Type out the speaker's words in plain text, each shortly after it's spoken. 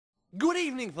Good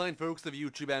evening, fine folks of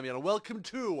YouTube and welcome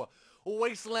to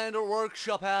Wasteland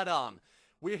Workshop add-on.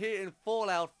 We're here in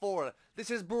Fallout 4. This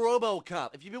is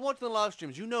BROBO-COP. If you've been watching the live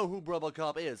streams, you know who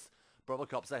BROBO-COP is.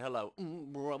 BROBO-COP, say hello.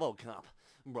 BROBO-COP.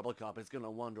 BROBO-COP is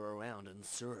gonna wander around and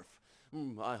surf.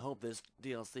 I hope this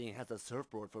DLC has a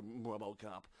surfboard for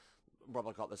BROBO-COP.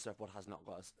 BROBO-COP, the surfboard, has not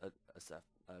got a surf.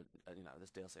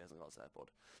 This DLC hasn't got a surfboard.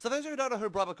 So those who don't know who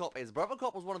BROBO-COP is,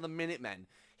 BROBO-COP was one of the Minutemen.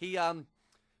 He,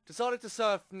 decided to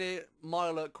surf near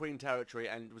Milo Queen territory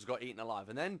and got eaten alive.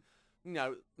 And then,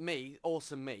 me,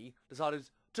 awesome me, decided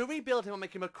to rebuild him and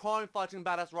make him a crime-fighting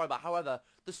badass robot. However,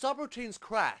 the subroutines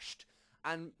crashed,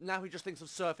 and now he just thinks of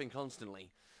surfing constantly.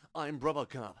 I'm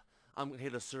BROBO-COP. I'm here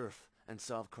to surf and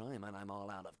solve crime, and I'm all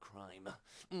out of crime.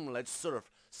 Let's surf.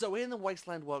 So we're in the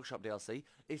Wasteland Workshop DLC.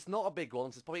 It's not a big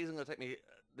one, so this probably isn't going to take me...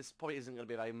 This probably isn't going to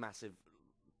be a very massive...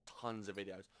 tons of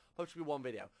videos. Probably should be one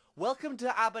video. Welcome to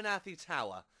Abernathy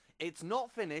Tower. It's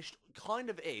not finished, kind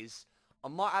of is. I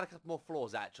might add a couple more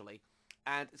floors actually.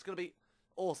 And it's going to be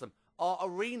awesome. Our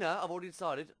arena, I've already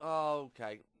decided.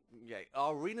 Okay. Yeah.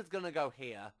 Our arena's going to go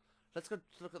here. Let's go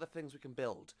look at the things we can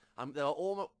build. There are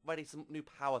already some new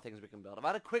power things we can build. I've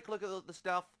had a quick look at the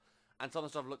stuff. And some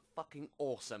of the stuff look fucking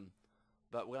awesome.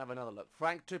 But we'll have another look.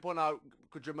 Frank 2.0,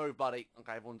 could you move, buddy?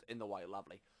 Okay, everyone's in the way.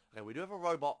 Lovely. Okay, we do have a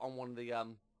robot on one of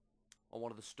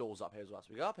the stalls up here as well.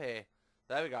 So we go up here.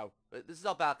 There we go. This is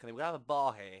our balcony. We have a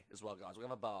bar here as well, guys. We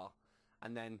have a bar,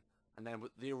 and then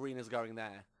the arena's going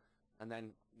there, and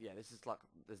then yeah, this is like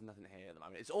there's nothing here at the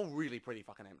moment. It's all really pretty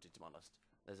fucking empty, to be honest.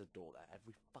 There's a door there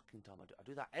every fucking time I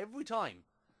do that every time.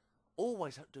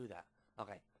 Always do that.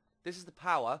 Okay, this is the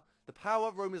power. The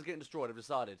power room is getting destroyed. I've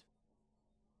decided.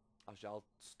 Actually, I'll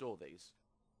store these,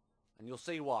 and you'll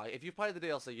see why. If you play the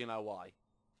DLC, you know why.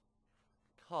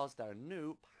 Because there are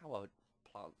new power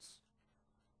plants.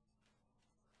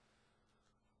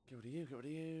 Get rid of you, get rid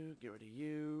of you, get rid of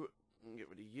you, get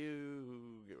rid of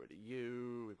you, get rid of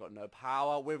you. We've got no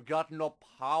power. We've got no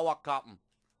power, Captain.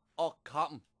 Oh,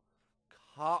 Captain.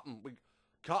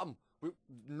 Captain.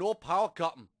 No power,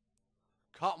 Captain.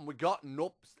 Captain, we got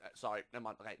no... Sorry, never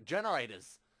mind. Okay,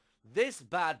 generators. This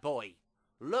bad boy.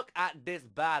 Look at this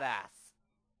badass.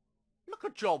 Look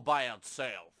at your bad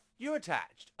self. You're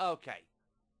attached. Okay.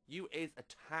 You is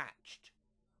attached.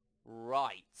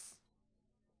 Right.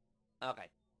 Okay.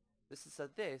 This has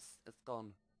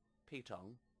gone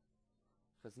Petong.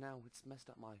 Because now it's messed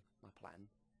up my plan.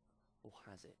 Or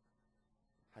has it?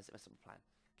 Has it messed up my plan?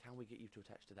 Can we get you to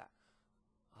attach to that?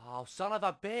 Oh, son of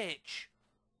a bitch!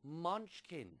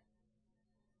 Munchkin.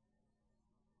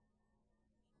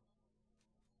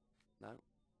 No.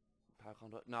 Power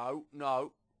conduit. No,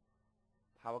 no.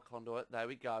 Power conduit. There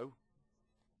we go.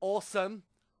 Awesome.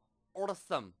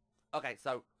 Awesome. Okay,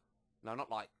 so... No, not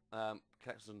like...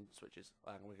 connectors and switches.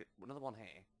 I'm going to get another one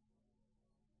here.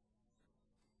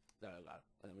 There we go.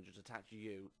 And then we just attach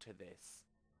you to this.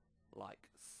 Like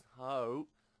so.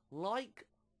 Like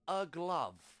a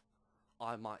glove,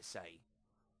 I might say.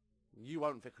 You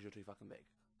won't fit because you're too fucking big.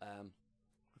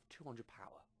 With 200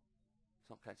 power. It's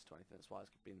not connected to anything, that's why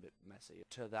it's being a bit messy.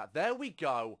 To that. There we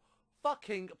go.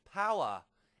 Fucking power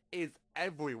is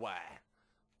everywhere.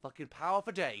 Fucking power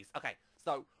for days. Okay,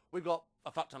 so we've got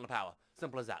a fuck ton of power.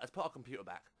 Simple as that. Let's put our computer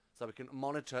back so we can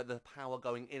monitor the power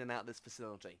going in and out of this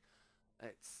facility.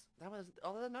 Are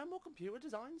there no more computer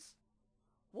designs?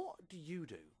 What do you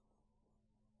do?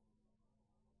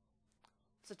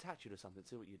 Let's attach you to something,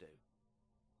 see what you do.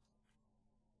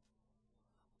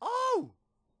 Oh!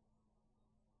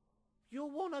 You're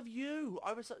one of you!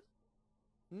 I was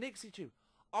Nixie too.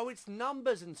 Oh, it's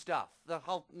numbers and stuff. The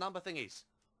whole number thingies.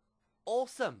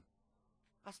 Awesome.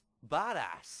 That's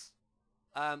badass.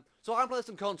 So I'm playing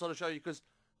some console to show you because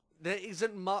there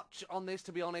isn't much on this,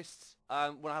 to be honest.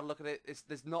 When I had a look at it,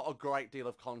 there's not a great deal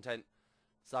of content.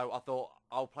 So I thought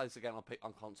I'll play this again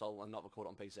on console and not record it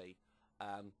on PC.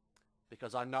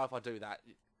 Because I know if I do that,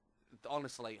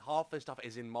 honestly, half this stuff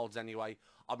is in mods anyway.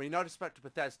 I mean, no disrespect to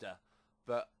Bethesda,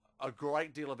 but a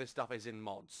great deal of this stuff is in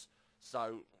mods.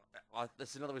 So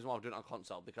this is another reason why I'm doing it on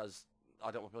console, because I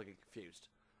don't want people to get confused.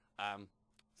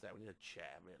 So we need a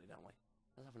chair, really, don't we?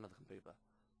 Let's have another computer.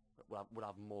 We'll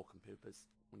have more computers.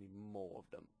 We need more of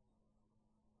them.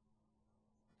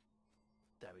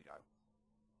 There we go.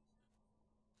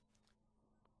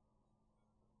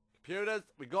 Computers!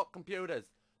 We got computers!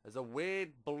 There's a weird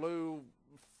blue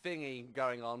thingy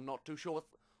going on. Not too sure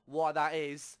why that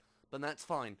is, but that's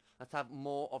fine. Let's have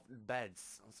more of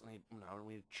beds. We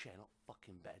need a chair, not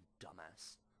fucking bed,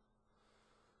 dumbass.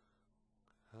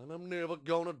 And I'm never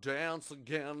gonna dance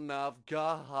again. I've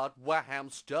got wham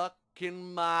stuck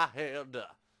in my head.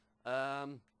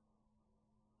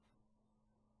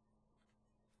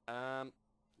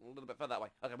 a little bit further that way.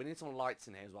 Okay, we need some lights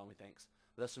in here as well, methinks.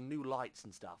 There's some new lights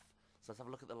and stuff. So let's have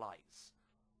a look at the lights.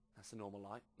 That's a normal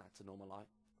light. That's a normal light.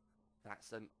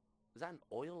 That's an... Is that an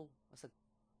oil? That's a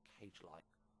cage light.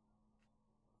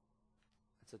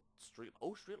 That's a street...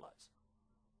 Oh, street lights.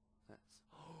 That's...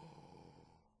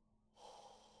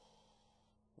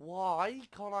 Why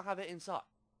can't I have it inside?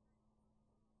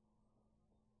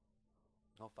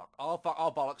 Oh, fuck. Oh, fuck.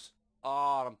 Oh, bollocks.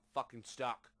 Oh, I'm fucking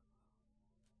stuck.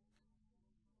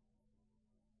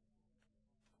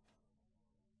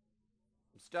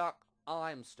 I'm stuck.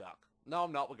 I'm stuck. No,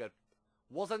 I'm not. We're good.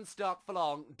 Wasn't stuck for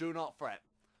long. Do not fret.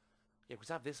 Yeah, we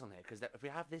have this on here, because if we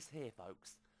have this here,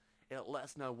 folks, it'll let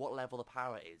us know what level the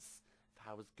power is. If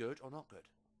power's good or not good.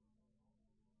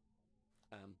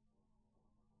 Have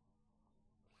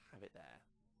it there.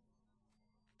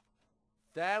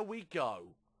 There we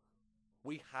go.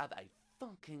 We have a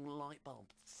fucking light bulb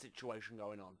situation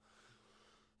going on.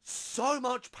 So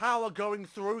much power going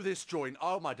through this joint.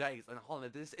 Oh my days. And hold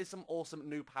on, this is some awesome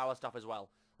new power stuff as well.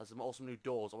 There's some awesome new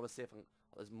doors. I want to see if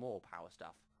there's more power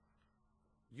stuff.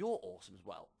 You're awesome as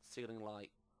well. Ceiling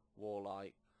light, wall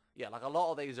light. Yeah, like a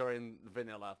lot of these are in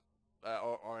vanilla,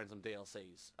 or in some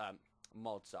DLCs.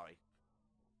 Mods, sorry.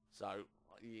 So,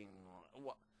 yeah,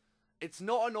 what? It's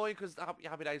not annoying because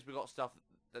Happy Days we got stuff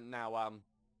that now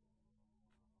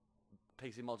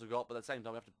PC mods have got, but at the same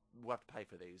time we have to pay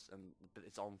for these, and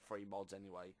it's on free mods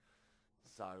anyway.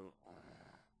 So,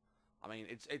 I mean,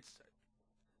 it's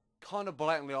kind of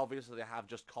blatantly obvious that they have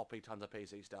just copied tons of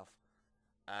PC stuff,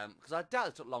 because I doubt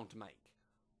it took long to make.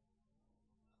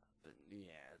 But yeah,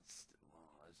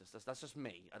 that's just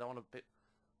me. I don't want to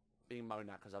be moaned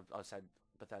at because I said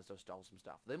Bethesda stole some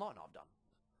stuff. They might not have done.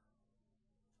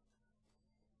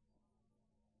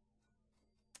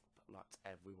 But lights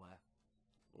everywhere.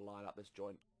 Light up this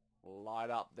joint. Light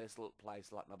up this little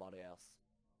place like nobody else.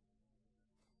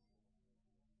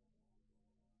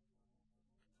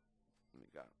 There we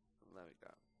go. There we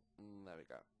go. There we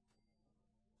go.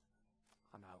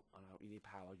 I know. You need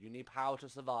power. You need power to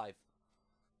survive.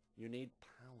 You need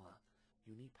power.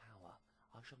 You need power.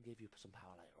 I shall give you some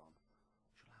power later on.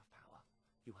 You shall have power.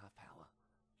 You have power.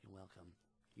 You're welcome.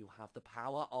 You have the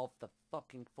power of the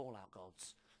fucking Fallout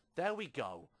gods. There we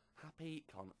go. Happy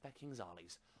con-fecking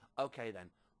zalies. Okay then.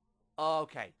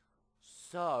 Okay.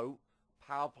 So,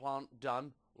 power plant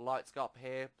done. Lights got up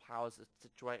here. Power's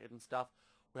situated and stuff.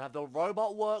 We have the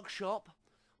robot workshop.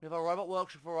 We have a robot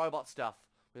workshop for robot stuff.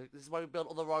 This is where we build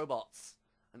all the robots.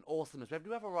 And awesomeness. We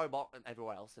do have a robot and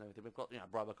everywhere else and everything. We've got, you know,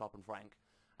 BROBO-COP and Frank.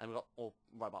 And we've got all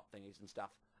robot thingies and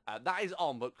stuff. That is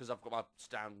on, but because I've got my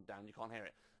stand down, you can't hear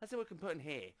it. Let's see what we can put in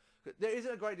here. There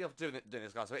isn't a great deal for doing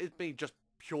this, guys. So it's me just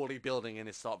purely building in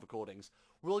this start of recordings.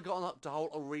 We've really got on the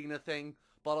whole arena thing,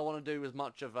 but I want to do as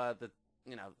much of the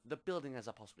building as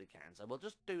I possibly can. So we'll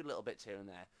just do little bits here and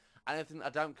there. And anything I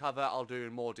don't cover, I'll do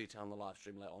in more detail on the live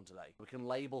stream later on today. We can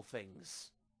label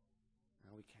things.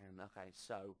 Now we can. Okay,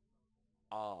 so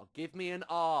R. Give me an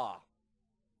R.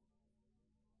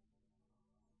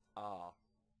 R.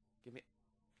 Give me...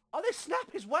 Oh, they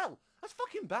snap as well! That's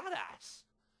fucking badass!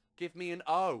 Give me an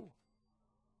O.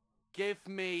 Give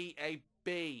me a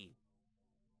B.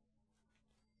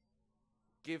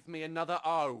 Give me another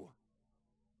O.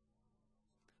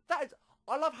 That is...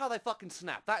 I love how they fucking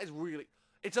snap. That is really...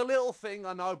 It's a little thing,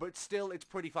 I know, but still, it's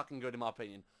pretty fucking good in my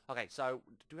opinion. Okay, so,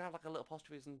 do we have like a little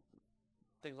apostrophes and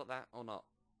things like that, or not?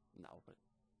 No, but...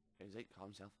 Easy, calm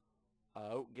yourself.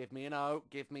 O, give me an O,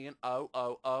 give me an O,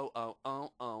 O, O, O,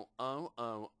 O, O, O,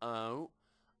 O, O,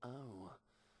 O.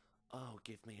 Oh,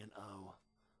 give me an O.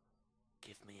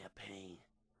 Give me a P.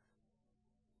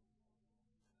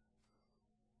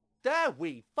 There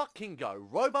we fucking go.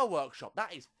 Robo Workshop.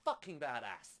 That is fucking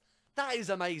badass. That is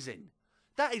amazing.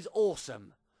 That is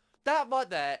awesome. That right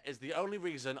there is the only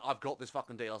reason I've got this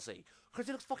fucking DLC. Because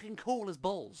it looks fucking cool as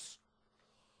balls.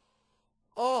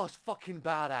 Oh, it's fucking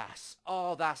badass.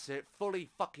 Oh, that's it. Fully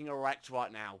fucking erect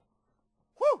right now.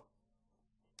 Woo!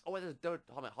 Oh, wait, hold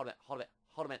a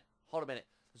minute.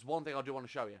 There's one thing I do want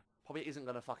to show you. Probably isn't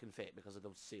going to fucking fit because of the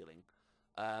ceiling.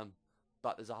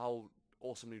 But there's a whole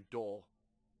awesome new door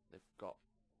they've got.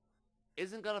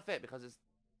 Isn't going to fit because it's...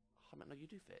 Oh, no, you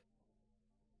do fit.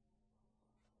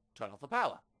 Turn off the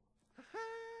power.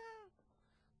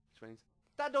 Which means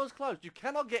that door's closed. You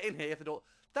cannot get in here if the door...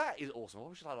 That is awesome.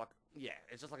 What should I like... Yeah,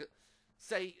 it's just like...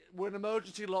 Say, we're in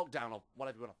emergency lockdown or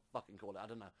whatever you want to fucking call it. I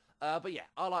don't know. But yeah,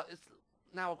 I like... It's,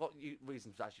 now I've got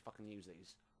reasons to actually fucking use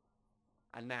these.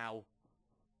 And now...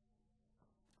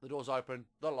 The door's open.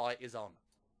 The light is on.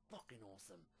 Fucking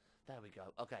awesome. There we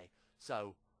go. Okay,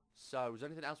 so is there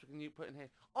anything else we can put in here?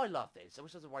 I love this. I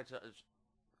wish there was a way to...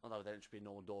 Although then it should be a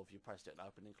normal door if you pressed it and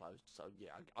opened and closed. So yeah,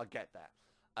 I get that.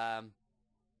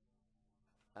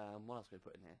 What else can we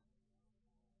put in here?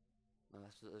 No,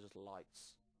 they're just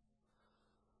lights.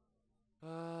 I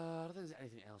don't think there's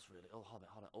anything else really. Oh, hold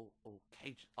on. Oh,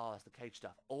 cage. Oh, that's the cage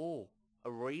stuff. Oh,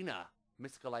 arena.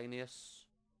 Miscellaneous.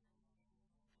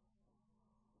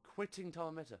 Quitting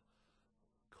time emitter.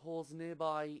 Cause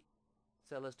nearby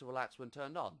sellers to relax when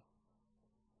turned on.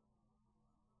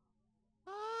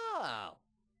 Oh.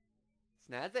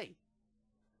 Snazzy.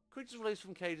 Creatures released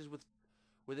from cages with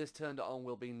this turned on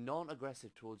will be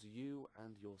non-aggressive towards you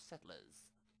and your settlers.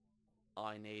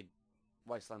 I need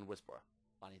Wasteland Whisperer.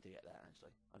 I need to get that,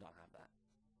 actually. I don't have that.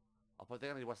 I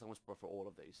think I need Wasteland Whisperer for all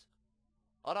of these.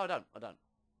 Oh, no, I don't.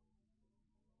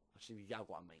 Actually,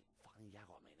 Jaguar meat. Fucking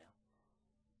Jaguar meat now.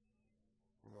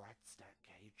 Red stat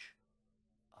cage.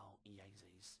 Oh,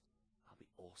 Yeezys. That'll be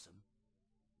awesome.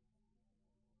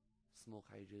 Small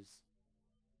cages.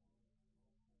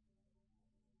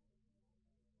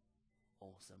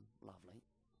 Awesome. Lovely.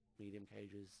 Medium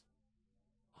cages.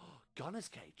 Gunner's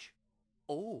cage.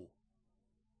 Oh.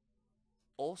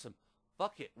 Awesome.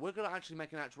 Fuck it. We're going to actually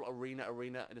make an actual arena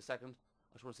in a second.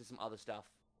 I just want to see some other stuff.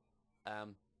 There's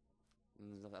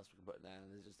nothing else we can put in there.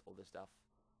 There's just all this stuff.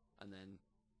 And then...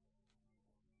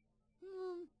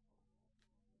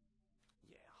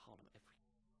 yeah, hold on.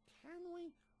 Can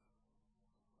we?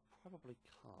 Probably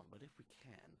can't, but if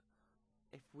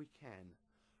we can,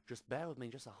 just bear with me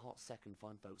just a hot second,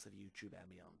 fine folks of YouTube and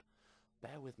beyond.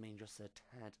 Bear with me just a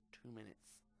tad, 2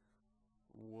 minutes.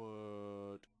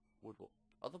 Wood wall.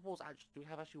 Other walls actually, do we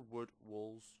have actually wood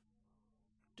walls?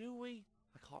 Do we?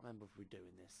 I can't remember if we're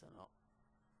doing this or not.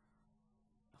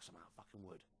 Because I'm out of fucking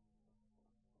wood.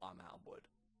 I'm out of wood.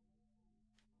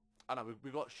 I know,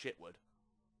 we've got shit wood.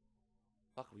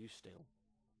 Fuck, will you steel?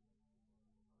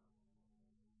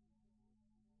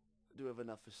 Do we have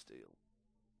enough for steel?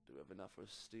 Do we have enough for a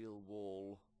steel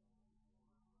wall?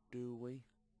 Do we?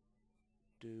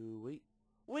 Do we?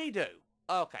 We do!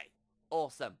 Okay.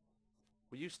 Awesome.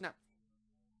 Will you snap?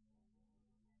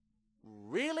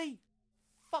 Really?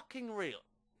 Fucking real.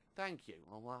 Thank you.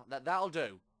 Well, that'll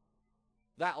do.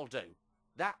 That'll do.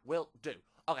 That will do.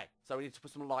 Okay, so we need to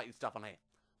put some lighting stuff on here.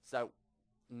 So,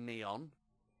 neon.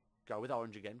 Go with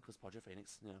orange again, because Project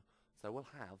Phoenix, you know. So we'll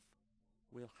have,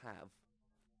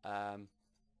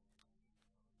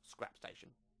 scrap station.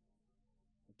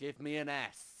 Give me an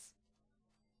S.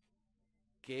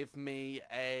 Give me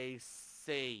a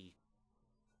C.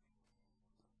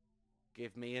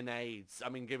 Give me an AIDS. I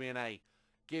mean, give me an A.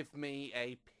 Give me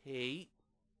a P.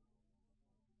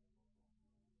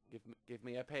 Give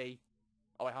me a P.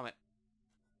 Oh, wait, helmet.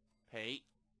 P.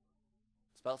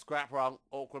 Spelled scrap wrong.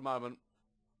 Awkward moment.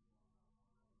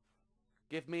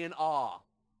 Give me an R.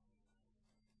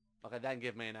 Okay, then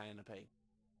give me an A and a P.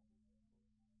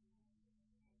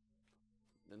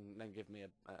 Then give me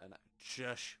an A.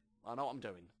 Shush. I know what I'm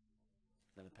doing.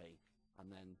 Then a P.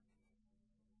 And then...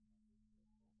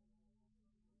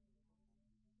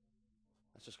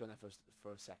 let's just go in there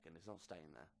for a second. It's not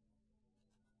staying there.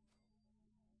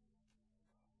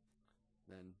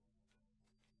 Then...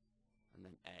 and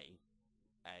then A.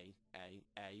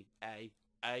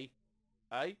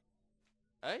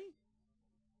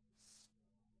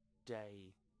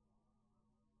 Stay.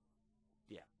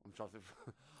 Yeah, I'm trying to think.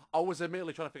 I was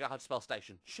immediately trying to figure out how to spell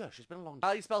station. Shush, it's been a long time.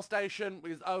 How you spell station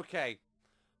is okay.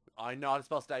 I know how to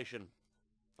spell station.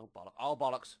 Oh, bollocks. Oh,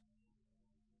 bollocks.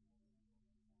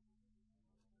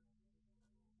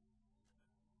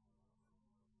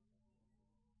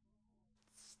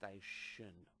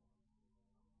 Station.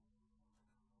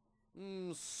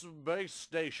 Space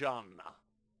station.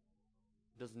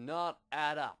 Does not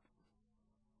add up.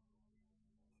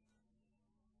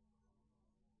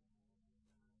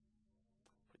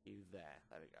 Put you there.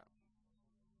 There we go.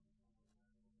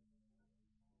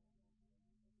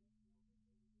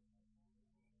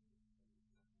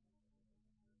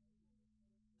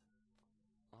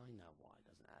 I know why it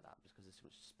doesn't add up. It's because there's too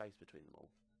much space between them all.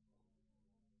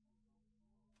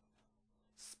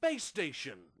 Space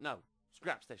station! No.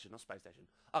 Scrap station, not space station.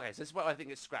 Okay, so this is where I think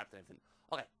it's scrapped and everything.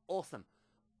 Okay, awesome.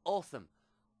 Awesome.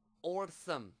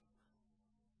 Awesome.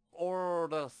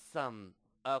 Awesome.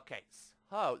 Okay,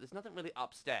 so there's nothing really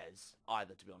upstairs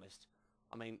either, to be honest.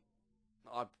 I mean,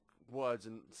 words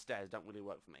and stairs don't really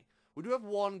work for me. We do have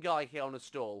one guy here on a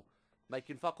stall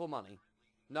making fuck all money.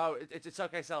 No, it's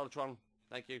okay, Salatron.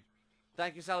 Thank you.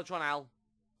 Thank you, Salatron Al.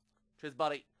 Cheers,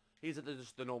 buddy. He's at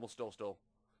just the normal store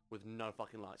with no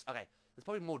fucking lights. Okay. There's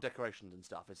probably more decorations and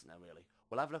stuff, isn't there, really?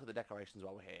 We'll have a look at the decorations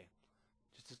while we're here.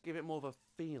 Just to give it more of a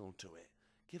feel to it.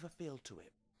 Give a feel to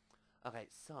it. Okay,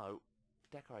 so,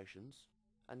 decorations.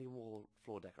 Any wall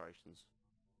floor decorations?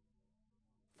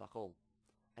 Fuck all.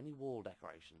 Any wall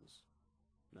decorations?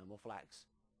 No more flags.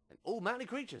 Oh, mountain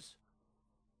creatures!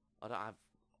 I don't have...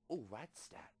 Oh, rad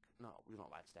stack. No, you're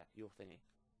not rad stack. You're thingy.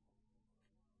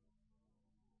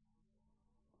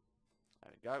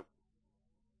 There we go.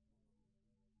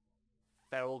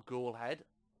 Feral ghoul head.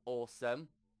 Awesome.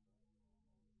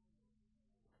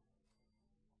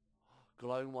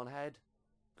 Glowing one head.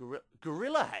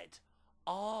 Gorilla head.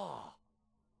 Ah.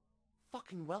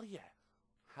 Fucking well, yeah.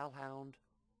 Hellhound.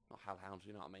 Not hellhound,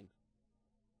 you know what I mean.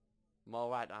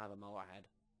 Mole rat. I have a mole rat head.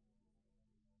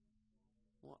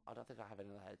 What? I don't think I have any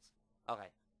other heads.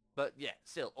 Okay. But yeah,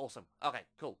 still awesome. Okay,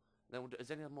 cool. Then is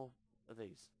there any more of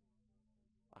these?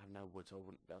 I have no wood, so I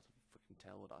wouldn't be able to freaking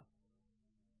tell, would I? I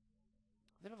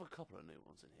think I have a couple of new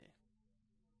ones in here.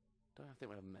 Don't think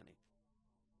we have many.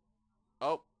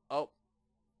 Oh, oh.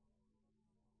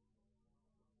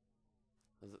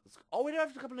 Oh, we do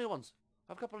have a couple of new ones.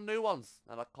 I have a couple of new ones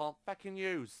that I can't fucking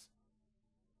use.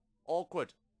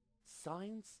 Awkward.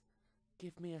 Signs?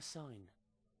 Give me a sign.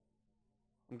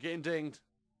 I'm getting dinged.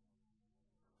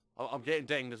 I'm getting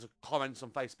dinged. There's comments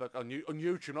on Facebook, on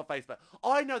YouTube, not Facebook.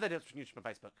 I know that it's from YouTube and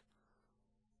Facebook.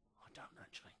 I don't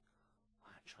actually. I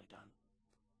actually don't.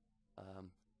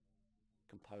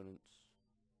 Components.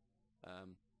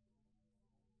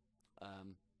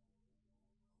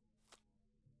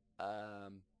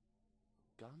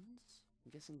 Guns?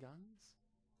 I'm guessing guns?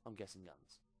 I'm guessing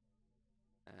guns.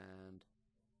 And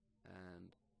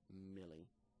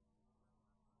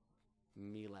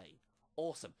melee.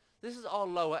 Awesome. This is our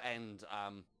lower end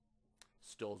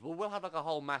stores. We'll have like a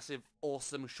whole massive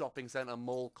awesome shopping centre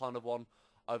mall kind of one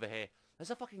over here.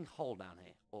 There's a fucking hole down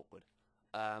here. Awkward.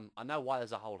 I know why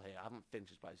there's a hole here. I haven't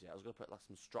finished this place yet. I was going to put like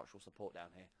some structural support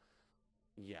down here.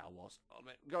 Yeah, I was. Oh,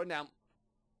 man. Going down.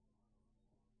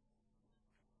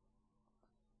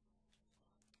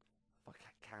 If I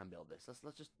can build this.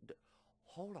 Let's just...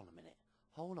 Hold on a minute.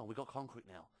 Hold on. We got concrete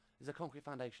now. Is there concrete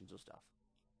foundations or stuff?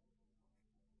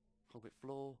 Concrete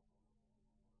floor.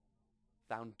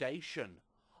 Foundation.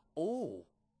 Oh.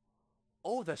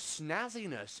 Oh, the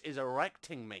snazziness is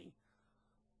erecting me.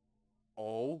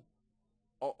 Oh.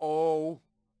 Uh-oh.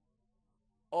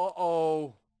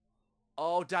 Uh-oh.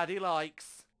 Oh, daddy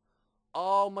likes.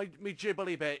 Oh, my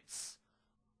jibbly bits.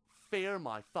 Fear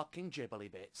my fucking jibbly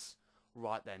bits.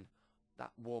 Right then.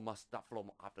 That floor might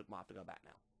have to go back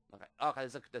now. Okay. Okay,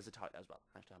 there's a tight there as well.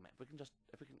 I have to admit.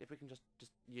 If we can just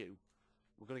you.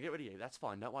 We're gonna get rid of you. That's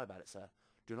fine. Don't worry about it, sir.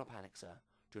 Do not panic, sir.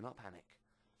 Do not panic.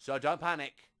 Sir, don't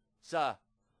panic. Sir.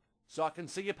 So I can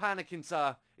see you panicking,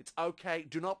 sir. It's okay.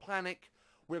 Do not panic.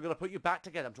 We're gonna put you back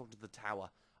together. I'm talking to the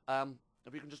tower.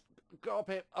 If you can just go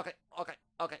up here. Okay.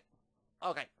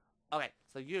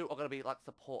 So you are gonna be like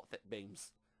support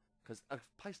beams. Because a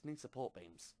place needs support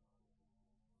beams.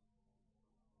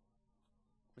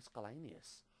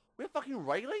 Miscellaneous. We have fucking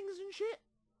railings and shit?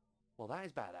 Well, that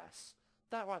is badass.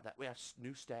 That right there. We have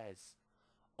new stairs.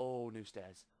 Oh, new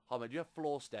stairs. Hold on, do you have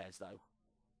floor stairs, though?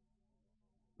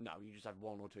 No, you just have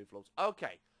 1 or 2 floors.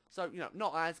 Okay. So, you know,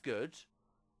 not as good.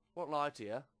 Won't lie to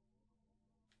you.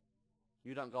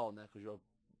 You don't go on there because you're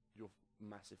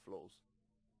massive floors.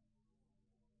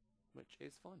 Which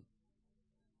is fine.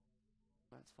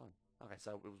 That's fine. Okay,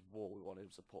 so it was wall we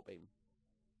wanted, support beam.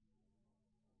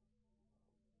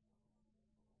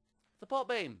 Support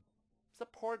beam!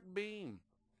 Support beam!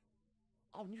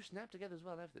 Oh, and you snap together as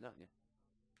well and everything, don't you?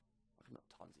 Okay, not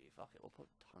tons of you, fuck it, we'll put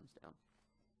tons down.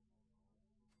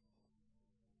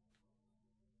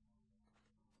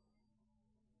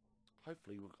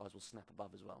 Hopefully you guys will snap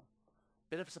above as well.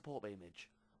 Bit of a support beam image.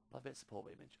 Love a bit of support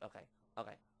beam image. Okay.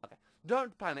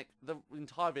 Don't panic, the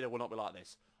entire video will not be like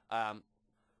this. I've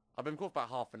been recording for about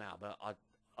half an hour, but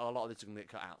a lot of this is going to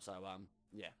get cut out, so,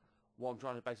 yeah. What I'm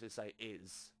trying to basically say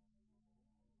is...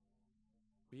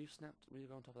 Were you snapped? Will you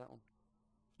go on top of that one?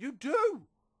 You do!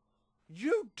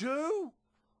 You do!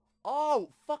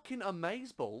 Oh, fucking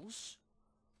amazeballs.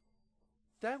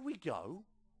 There we go.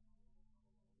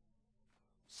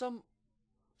 Some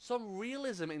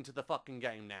realism into the fucking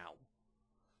game now.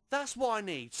 That's what I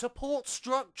need. Support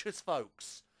structures,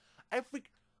 folks.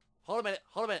 Hold a minute.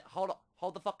 Hold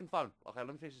the fucking phone. Okay, let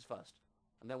me finish this first.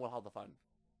 And then we'll hold the phone.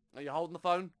 Are you holding the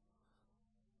phone?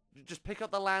 Just pick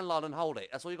up the landline and hold it.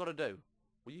 That's all you got to do.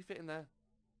 Will you fit in there?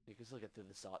 You can still get through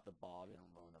the side, the bar.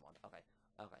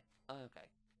 Okay.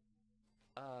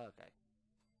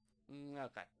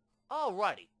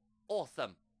 Alrighty.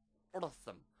 Awesome.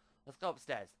 Let's go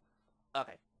upstairs.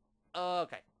 Okay.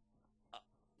 Okay.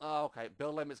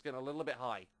 Build limit's getting a little bit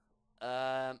high.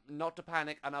 Not to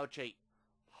panic. I know cheat.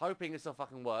 Hoping it still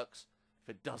fucking works. If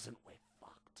it doesn't, we're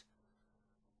fucked.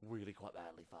 really quite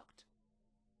badly fucked.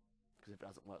 Because if it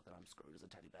doesn't work, then I'm screwed as a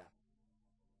teddy bear.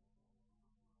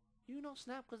 You not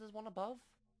snap because there's one above?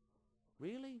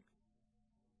 Really?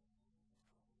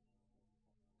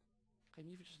 Game,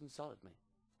 you've just insulted me.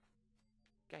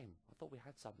 Game, I thought we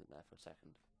had something there for a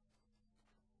second.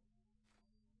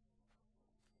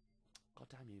 God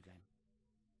damn you, game.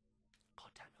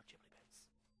 God damn your Ghibli bits.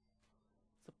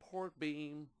 Support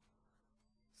beam.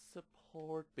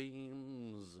 Support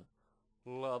beams.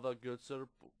 Love a good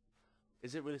support.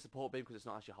 Is it really support beam because it's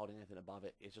not actually holding anything above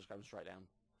it? It's just going straight down.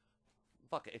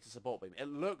 Fuck it, it's a support beam. It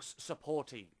looks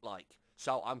supporty like,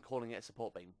 so I'm calling it a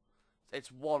support beam. It's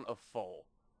 1 of 4.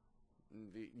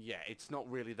 Yeah, it's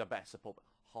not really the best support.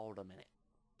 Hold a minute.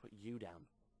 Put you down.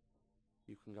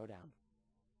 You can go down.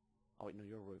 Oh wait, no,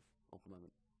 you're a roof. Oh, for a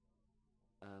moment.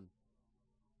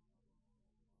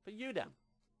 Put you down.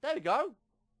 There we go.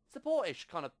 Support-ish,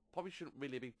 kind of. Probably shouldn't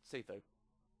really be see-through.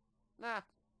 Nah.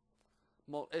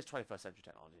 More, it's 21st century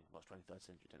technology. What's 23rd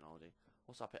century technology?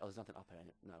 What's up here? Oh, there's nothing up here.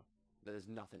 No. There's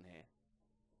nothing here.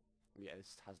 Yeah,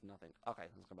 this has nothing. Okay,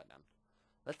 let's go back down.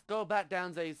 Let's go back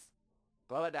down, Z's.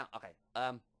 Go back down. Okay.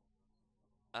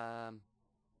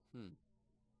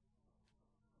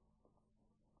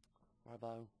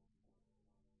 Robo.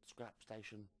 Scrap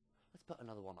station. Let's put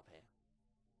another one up here.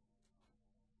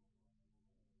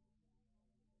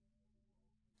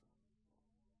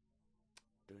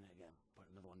 Doing it again. Put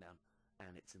another one down.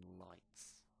 And it's in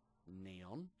lights.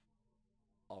 Neon.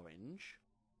 Orange.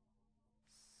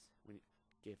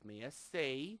 Give me a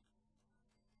C.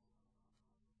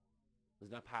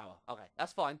 There's no power. Okay,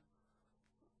 that's fine.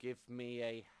 Give me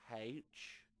a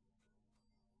H.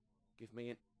 Give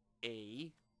me an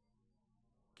E.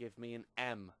 Give me an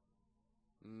M.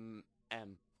 M.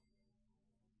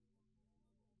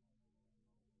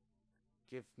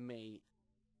 Give me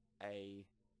a...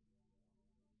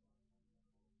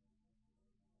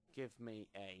 Give me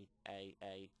a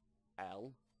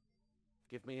L.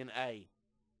 Give me an A.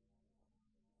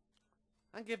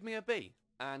 And give me a B.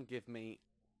 And give me...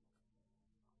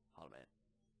 Hold a minute.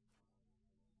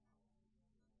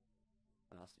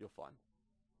 You're fine.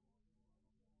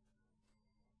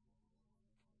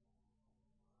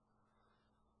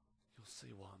 You'll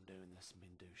see why I'm doing this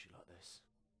mindouchy like this.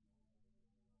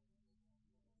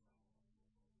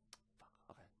 Fuck.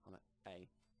 Okay. I'm at A.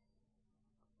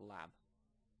 Lab.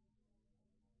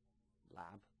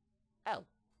 Lab. L.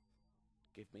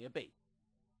 Give me a B.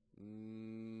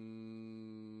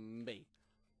 B.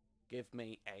 Give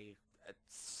me a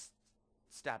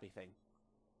stabby thing.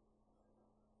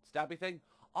 Stabby thing?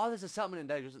 Oh, there's a settlement in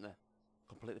danger, isn't there?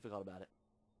 Completely forgot about it.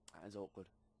 That is awkward.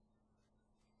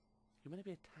 You're meant to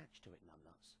be attached to it,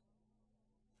 numbnuts.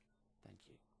 Thank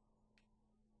you.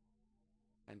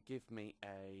 And give me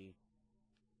a...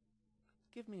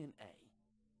 Give me an A.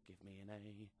 Give me an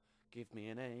A. Give me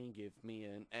an A. Give me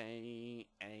an A.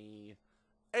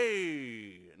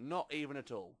 A. Not even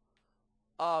at all.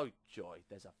 Oh, joy.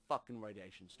 There's a fucking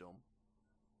radiation storm.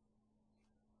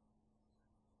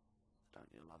 Don't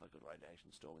you love a good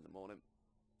radiation storm in the morning?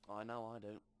 I know I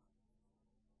do.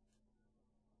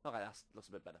 Okay, that looks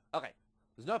a bit better. Okay.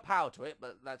 There's no power to it,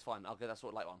 but that's fine. Okay, that's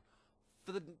sort of later on.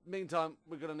 For the meantime,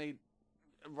 we're going to need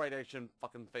radiation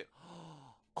fucking fit.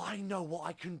 I know what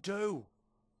I can do.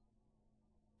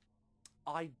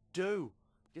 I do.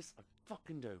 Yes, I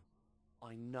fucking do.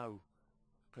 I know.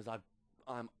 Because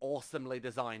I'm awesomely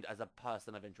designed as a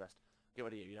person of interest. Get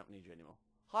rid of you. You don't need you anymore.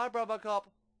 Hi, BROBO-COP.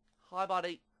 Hi,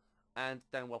 buddy. And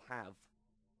then we'll have...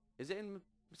 Is it in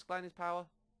Miscellaneous Power?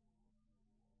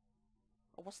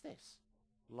 Oh, what's this?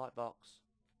 Light box.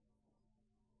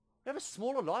 We have a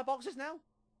smaller light boxes now?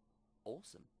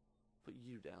 Awesome. Put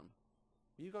you down.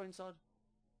 Will you go inside?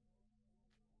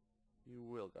 You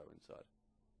will go inside.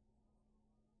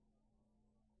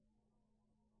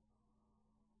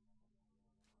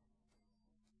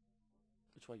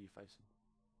 Which way are you facing?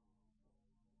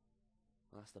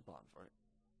 That's the button for it.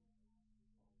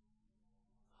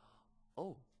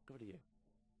 Oh, go to you.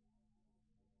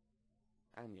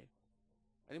 And you.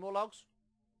 Any more logs?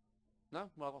 No?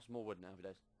 Well, I've got some more wood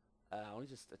nowadays. I want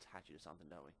to just attach it to something,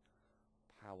 don't we?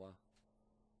 Power.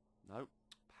 No.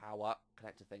 Power.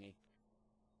 Connector thingy.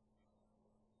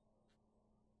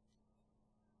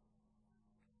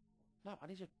 No, I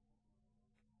need you.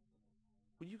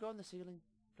 Will you go on the ceiling,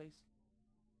 please?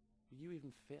 Will you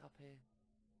even fit up here?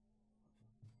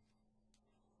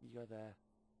 You go there.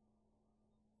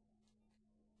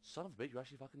 Son of a bitch, you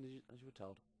actually fucking did as you were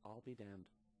told. I'll be damned.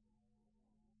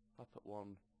 If I put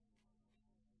one...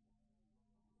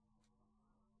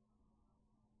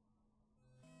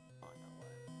 I know where.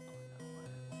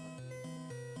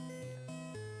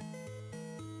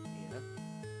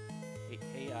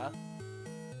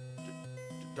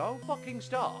 Don't fucking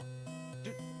start.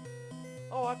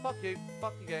 Alright, fuck you.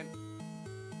 Fuck you game.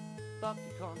 Fuck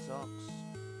you, con socks.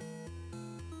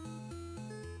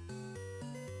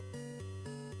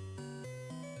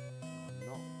 I'm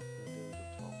not gonna do the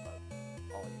top, though.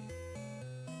 Oh, yeah.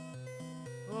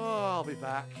 Oh, I'll be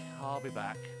back. I'll be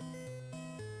back.